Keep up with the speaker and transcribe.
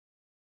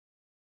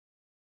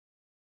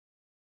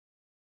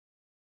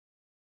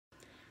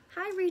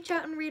Hi, Reach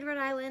Out and Read Rhode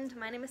Island.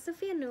 My name is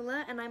Sophia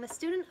Nula, and I'm a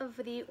student of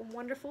the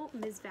wonderful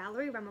Ms.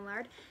 Valerie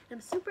Remillard, and I'm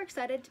super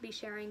excited to be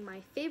sharing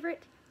my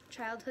favorite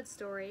childhood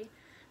story,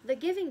 The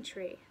Giving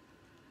Tree.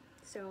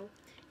 So,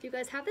 if you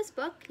guys have this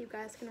book, you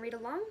guys can read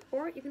along,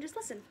 or you can just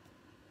listen.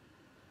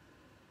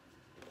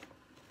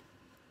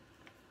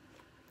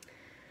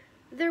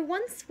 There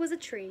once was a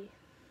tree,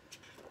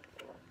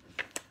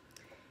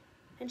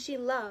 and she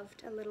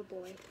loved a little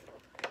boy.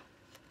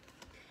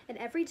 And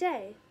every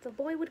day, the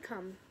boy would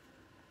come,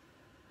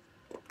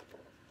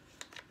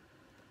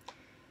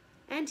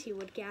 and he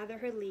would gather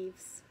her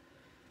leaves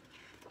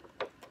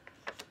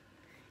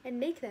and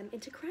make them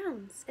into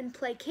crowns and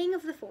play king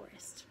of the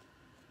forest.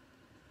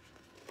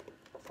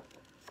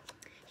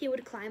 He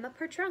would climb up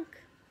her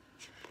trunk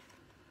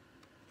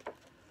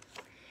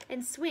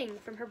and swing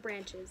from her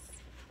branches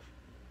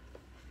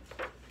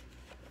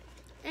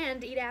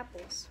and eat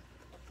apples.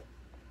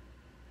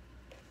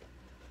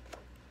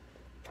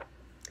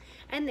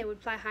 And they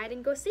would play hide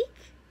and go seek.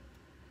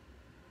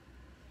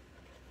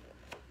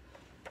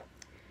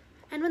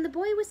 And when the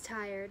boy was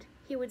tired,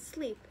 he would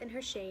sleep in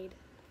her shade.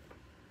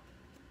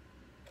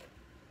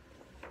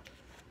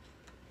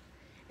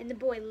 And the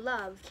boy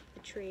loved the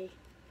tree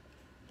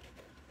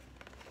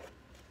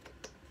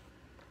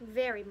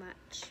very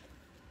much,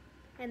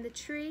 and the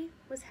tree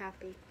was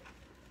happy.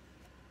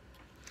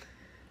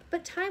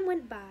 But time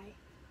went by,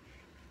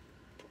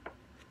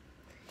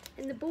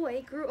 and the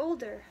boy grew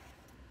older,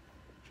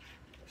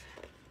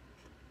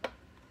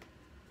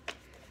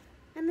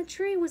 and the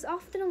tree was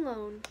often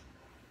alone.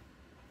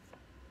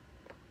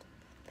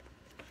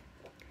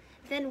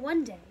 Then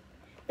one day,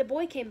 the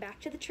boy came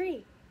back to the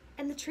tree,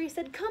 and the tree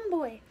said, "Come,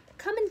 boy,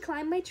 come and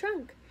climb my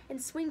trunk,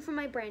 and swing from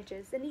my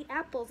branches, and eat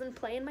apples and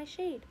play in my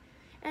shade,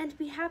 and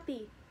be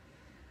happy."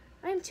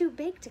 "I am too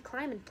big to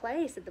climb and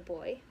play," said the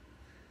boy.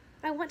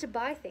 "I want to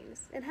buy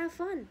things and have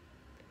fun.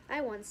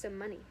 I want some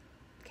money.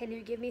 Can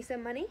you give me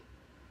some money?"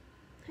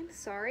 "I'm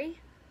sorry,"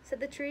 said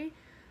the tree,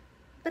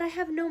 "but I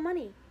have no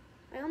money.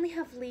 I only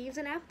have leaves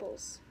and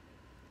apples."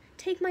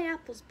 "Take my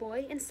apples,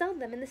 boy, and sell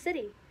them in the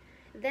city.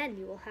 Then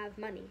you will have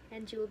money,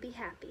 and you will be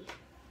happy."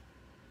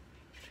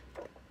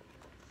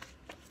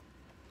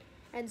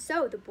 And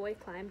so the boy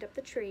climbed up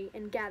the tree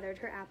and gathered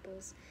her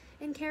apples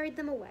and carried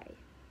them away,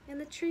 and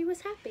the tree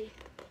was happy.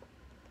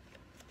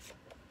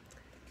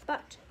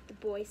 But the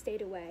boy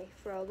stayed away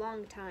for a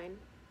long time,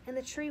 and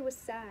the tree was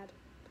sad.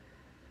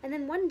 And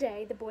then one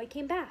day the boy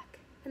came back,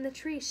 and the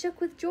tree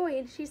shook with joy,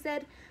 and she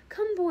said,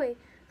 "Come, boy,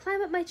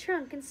 climb up my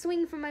trunk and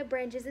swing from my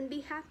branches and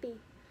be happy."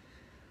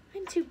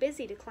 "I'm too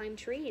busy to climb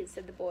trees,"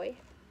 said the boy.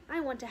 "I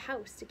want a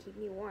house to keep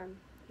me warm,"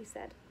 he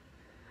said.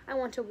 "I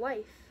want a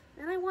wife,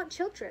 and I want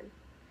children,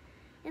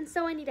 and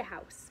so I need a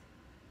house.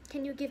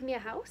 Can you give me a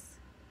house?"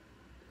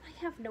 "I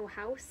have no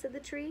house," said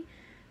the tree.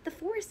 "The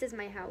forest is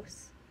my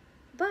house.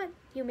 But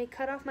you may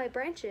cut off my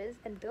branches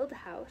and build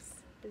a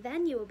house.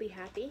 Then you will be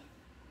happy."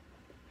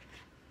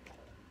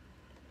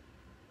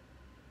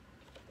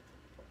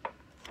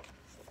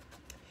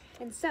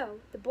 And so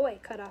the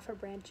boy cut off her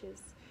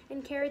branches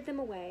and carried them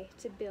away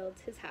to build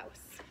his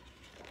house.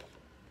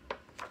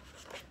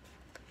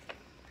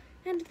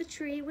 And the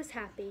tree was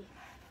happy.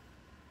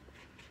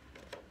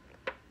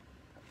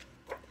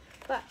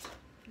 But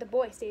the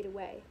boy stayed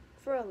away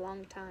for a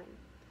long time.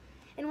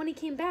 And when he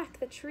came back,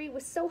 the tree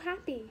was so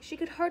happy she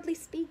could hardly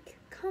speak.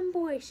 "Come,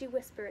 boy," she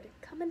whispered,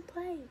 "come and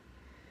play."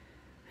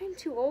 "I'm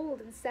too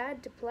old and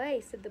sad to play,"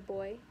 said the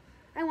boy.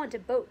 "I want a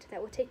boat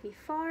that will take me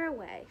far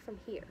away from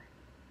here.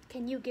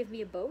 Can you give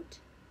me a boat?"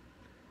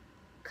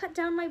 "Cut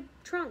down my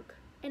trunk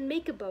and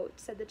make a boat,"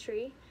 said the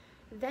tree.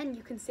 "Then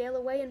you can sail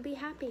away and be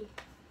happy."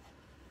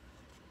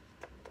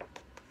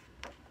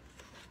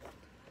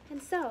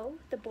 And so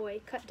the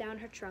boy cut down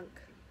her trunk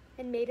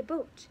and made a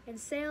boat and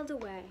sailed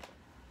away.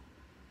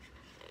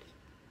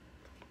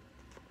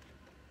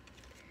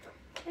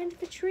 And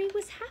the tree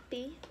was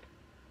happy,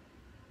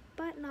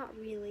 but not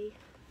really.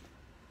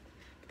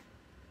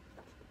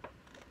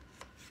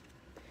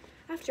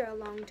 After a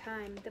long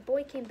time, the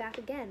boy came back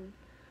again.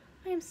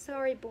 "I am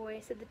sorry,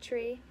 boy," said the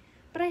tree,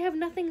 "but I have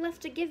nothing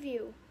left to give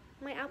you.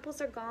 My apples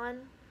are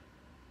gone."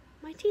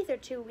 "My teeth are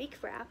too weak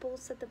for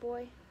apples," said the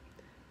boy.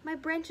 "My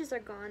branches are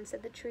gone,"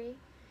 said the tree.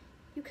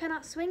 "You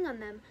cannot swing on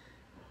them."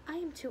 "I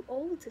am too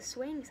old to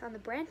swing on the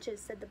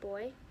branches," said the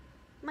boy.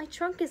 "My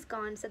trunk is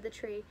gone," said the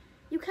tree.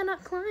 "You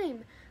cannot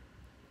climb."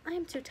 "I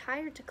am too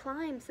tired to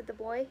climb," said the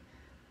boy.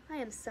 "I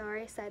am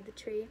sorry," sighed the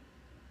tree.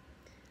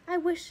 "I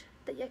wish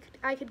that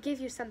I could give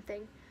you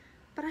something,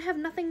 but I have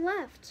nothing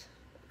left.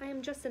 I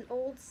am just an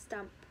old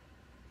stump.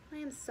 I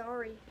am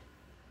sorry."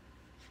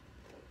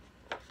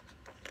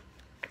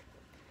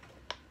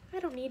 "I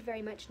don't need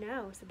very much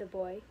now," said the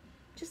boy.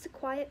 "Just a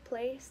quiet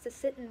place to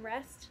sit and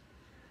rest.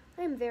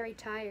 I am very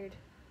tired."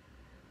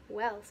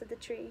 "Well," said the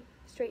tree,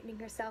 straightening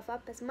herself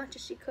up as much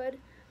as she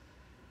could,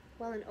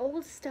 "well, an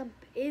old stump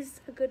is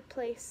a good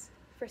place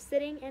for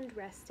sitting and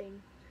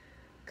resting.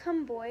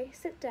 Come, boy,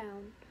 sit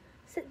down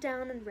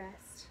and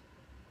rest."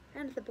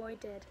 And the boy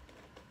did.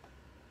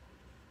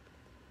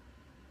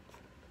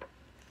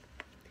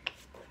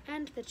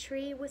 And the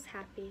tree was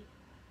happy.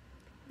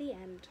 The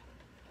end.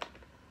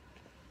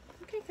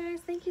 Okay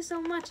guys, thank you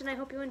so much, and I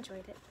hope you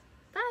enjoyed it.